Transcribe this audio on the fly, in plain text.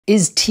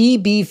Is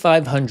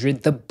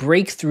TB500 the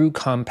breakthrough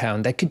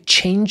compound that could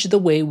change the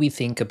way we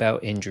think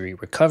about injury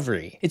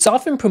recovery? It's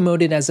often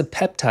promoted as a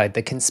peptide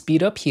that can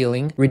speed up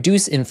healing,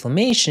 reduce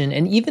inflammation,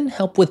 and even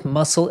help with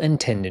muscle and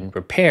tendon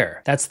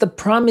repair. That's the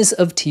promise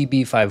of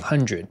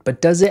TB500, but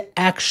does it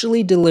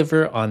actually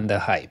deliver on the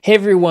hype? Hey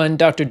everyone,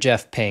 Dr.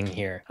 Jeff Peng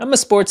here. I'm a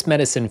sports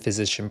medicine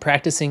physician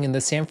practicing in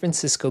the San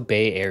Francisco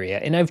Bay Area,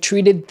 and I've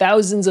treated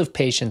thousands of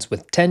patients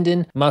with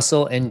tendon,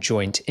 muscle, and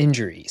joint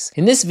injuries.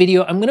 In this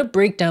video, I'm going to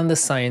break down the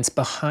science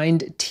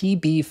behind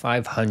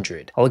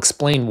TB500. I'll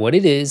explain what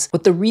it is,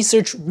 what the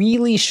research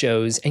really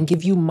shows, and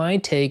give you my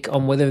take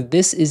on whether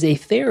this is a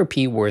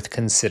therapy worth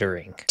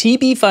considering.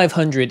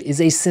 TB500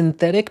 is a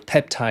synthetic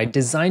peptide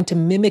designed to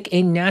mimic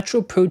a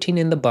natural protein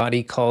in the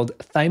body called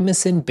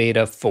thymosin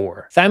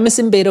beta-4.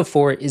 Thymosin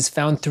beta-4 is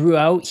found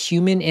throughout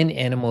human and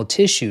animal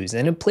tissues,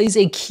 and it plays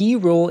a key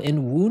role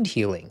in wound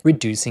healing,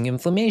 reducing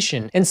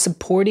inflammation, and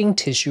supporting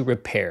tissue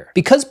repair.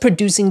 Because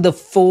producing the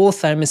full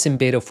thymosin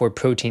beta-4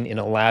 protein in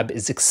a lab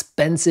is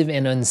expensive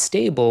and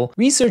unstable,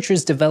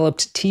 researchers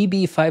developed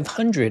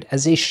TB500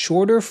 as a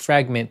shorter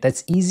fragment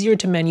that's easier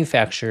to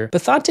manufacture,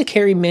 but thought to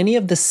carry many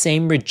of the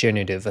same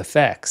regenerative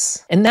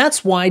effects. And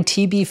that's why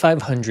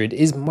TB500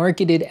 is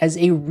marketed as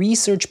a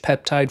research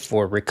peptide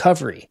for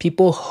recovery.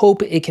 People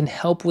hope it can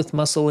help with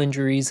muscle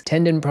injuries,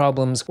 tendon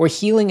problems, or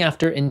healing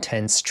after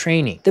intense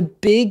training. The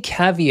big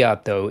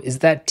caveat, though, is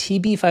that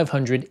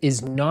TB500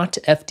 is not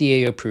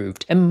FDA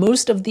approved, and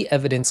most of the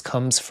evidence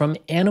comes from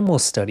animal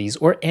studies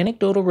or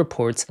anecdotal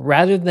reports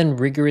rather than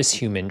rigorous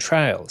human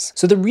trials.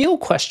 So the real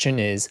question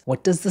is,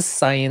 what does the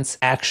science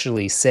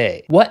actually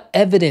say? What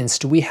evidence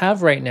do we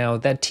have right now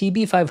that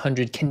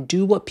TB500 can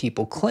do what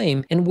people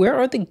claim, and where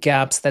are the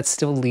gaps that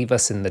still leave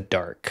us in the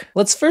dark?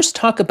 Let's first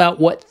talk about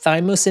what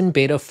thymosin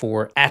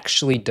beta-4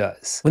 actually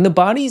does. When the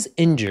body's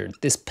injured,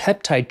 this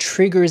peptide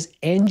triggers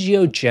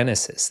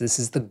angiogenesis. This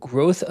is the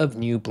growth of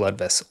new blood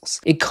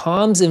vessels. It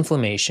calms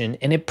inflammation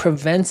and it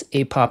prevents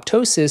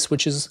apoptosis,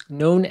 which is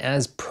known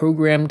as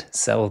programmed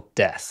cell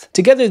death.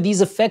 Together,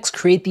 these effects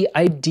create the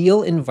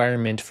ideal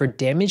environment for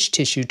damaged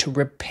tissue to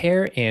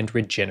repair and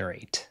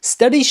regenerate.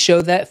 Studies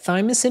show that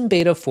thymosin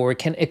beta-4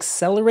 can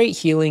accelerate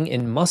healing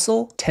in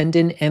muscle,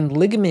 tendon, and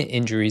ligament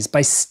injuries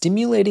by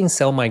stimulating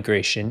cell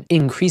migration,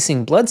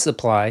 increasing blood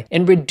supply,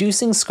 and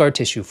reducing scar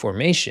tissue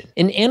formation.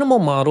 In animal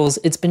models,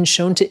 it's been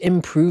shown to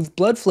improve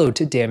blood flow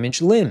to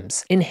damaged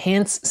limbs,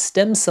 enhance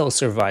stem cell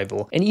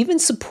survival, and even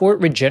support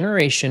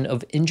regeneration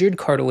of injured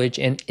cartilage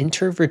and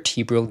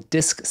intervertebral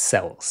disc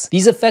cells.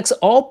 These effects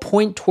all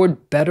point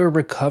toward better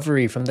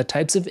recovery from the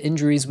types of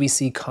injuries we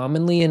see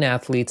commonly in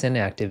athletes and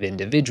active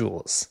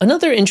individuals.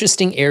 Another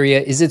interesting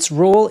area is its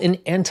role in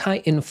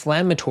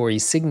anti-inflammatory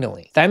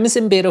signaling.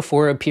 Thymosin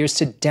beta-4 appears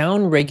to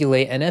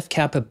downregulate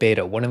NF-kappa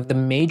beta, one of the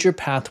major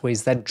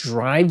pathways that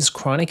drives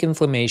chronic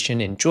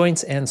inflammation in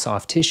joints and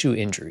soft tissue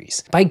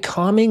injuries. By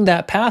calming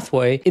that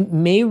pathway, it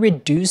may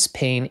reduce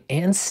pain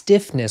and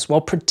stiffness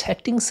while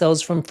protecting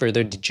cells from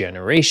further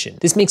degeneration.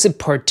 This makes it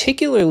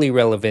particularly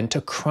relevant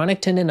to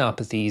chronic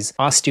tendinopathies,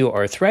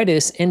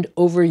 osteoarthritis, and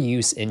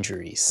overuse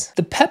injuries.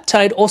 The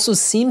peptide also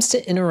seems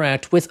to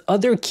interact with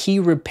other key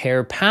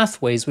repair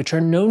pathways which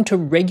are known to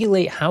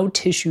regulate how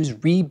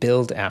tissues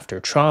rebuild after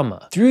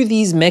trauma. Through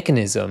these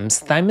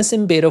mechanisms,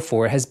 thymosin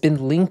beta-4 has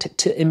been linked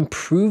to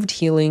improved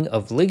healing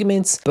of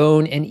ligaments,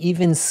 bone, and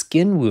even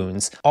skin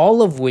wounds,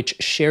 all of which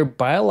share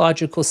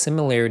biological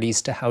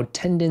similarities to how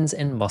tendons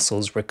and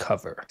muscles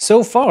recover.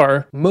 So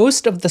far,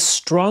 most of the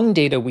strong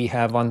data we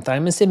have on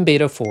thymosin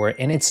beta-4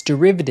 and its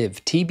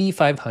derivative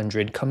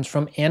TB500 comes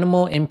from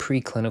animal and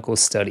preclinical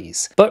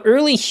studies. But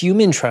early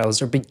human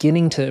trials are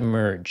beginning to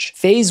emerge.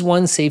 Phase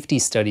 1 safety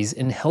studies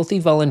in healthy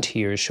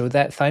volunteers show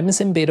that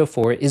thymosin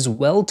beta-4 is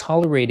well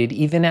tolerated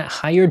even at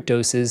higher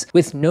doses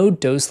with no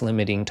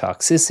dose-limiting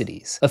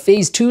toxicities. A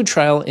Phase 2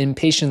 trial in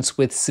patients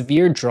with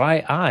severe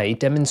dry eye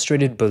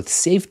demonstrated both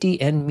safety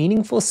and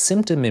meaningful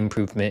symptom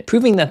improvement,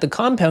 proving that the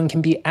compound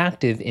can be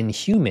active in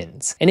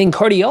humans. And in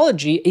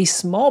cardiology, a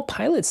small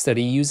pilot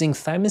study using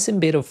thymosin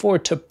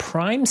beta-4 to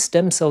prime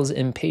stem cells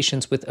in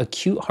patients with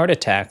acute heart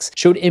attacks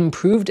showed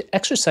improved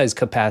exercise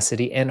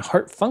capacity and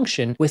heart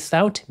function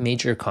without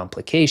major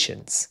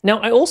complications. Now,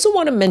 I also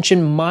want to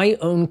mention my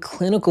own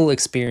clinical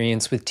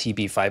experience with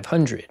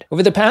TB500.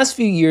 Over the past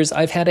few years,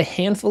 I've had a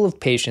handful of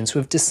patients who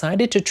have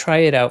decided to try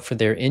it out for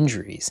their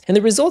injuries, and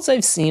the results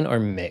I've seen are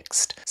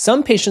mixed.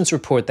 Some patients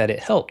report that it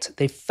helped.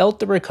 They felt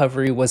the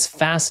recovery was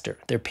faster,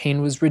 their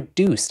pain was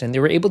reduced, and they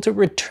were able to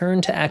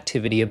return to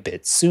activity a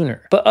bit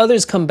sooner. But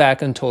others come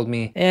back and told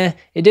me,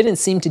 it didn't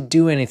seem to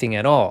do anything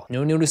at all.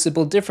 No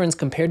noticeable difference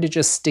compared to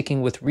just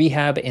sticking with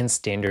rehab and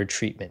standard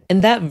treatment.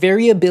 And that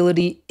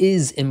variability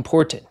is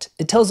important.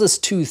 It tells us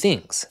two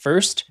things.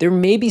 First, there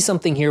may be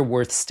something here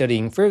worth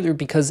studying further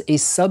because a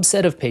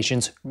subset of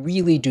patients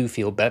really do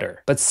feel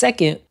better. But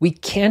second, we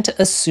can't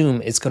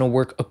assume it's going to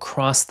work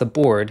across the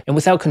board, and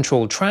without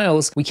controlled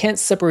trials, we can't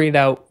separate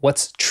out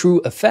what's true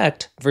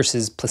effect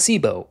versus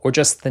placebo or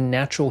just the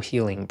natural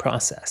healing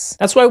process.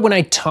 That's why when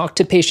I talk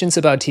to patients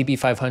about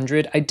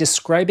TB500, I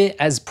describe it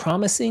as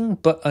promising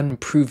but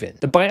unproven. proven.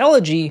 The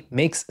biology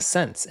makes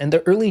sense, and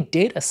the early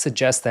data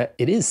suggests that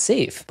it is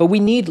safe, but we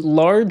need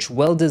large,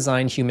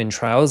 well-designed human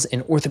trials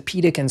in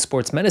orthopedic and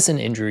sports medicine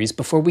injuries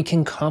before we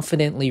can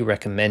confidently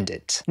recommend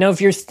it. Now,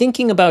 if you're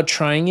thinking about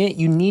trying it,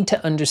 you need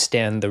to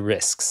understand the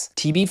risks.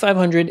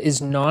 TB500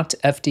 is not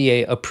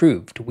FDA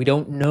approved. We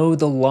don't know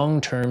the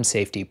long-term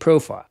safety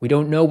profile. We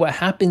don't know what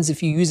happens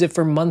if you use it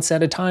for months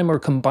at a time or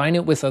combine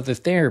it with other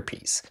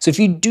therapies. So if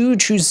you do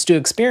choose to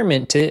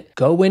experiment it,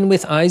 go in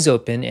with eyes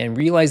open and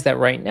realize that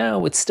right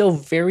now it's still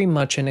very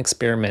much an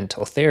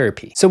experimental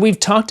therapy. So we've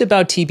talked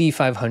about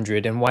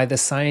TB500 and why the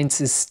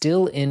science is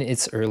still in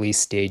its early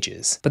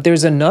stages. But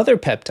there's another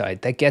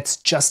peptide that gets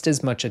just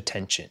as much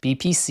attention,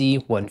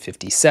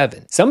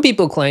 BPC-157. Some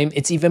people claim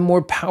it's even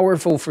more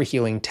powerful for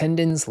healing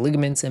tendons,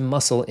 ligaments, and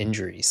muscle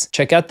injuries.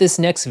 Check out this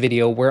next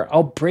video where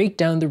I'll break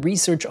down the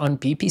research on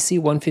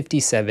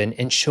BPC-157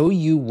 and show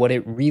you what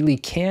it really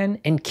can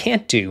and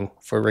can't do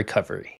for recovery.